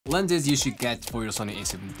Lenses you should get for your Sony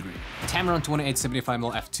A7 III. Tamron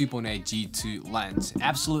 28-75mm f2.8 G2 lens.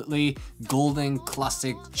 Absolutely golden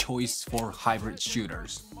classic choice for hybrid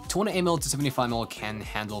shooters. 28mm to 75mm can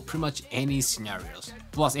handle pretty much any scenarios.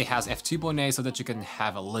 Plus it has f2.8 so that you can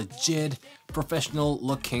have a legit professional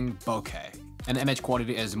looking bokeh. And the image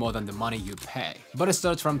quality is more than the money you pay. But it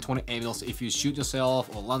starts from 28mm, so if you shoot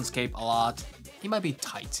yourself or landscape a lot, it might be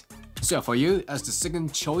tight. So for you, as the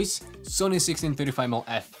second choice, Sony 16-35mm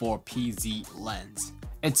f4PZ lens.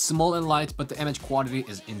 It's small and light, but the image quality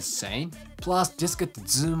is insane. Plus, this got the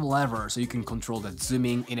zoom lever, so you can control the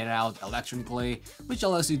zooming in and out electronically, which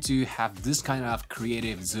allows you to have this kind of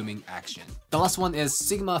creative zooming action. The last one is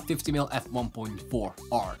Sigma 50mm f1.4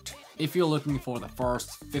 Art. If you're looking for the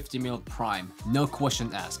first 50mm prime, no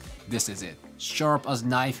question asked, this is it. Sharp as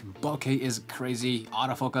knife, bokeh is crazy,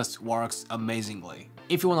 autofocus works amazingly.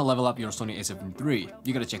 If you want to level up your Sony A7 III,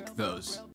 you gotta check those.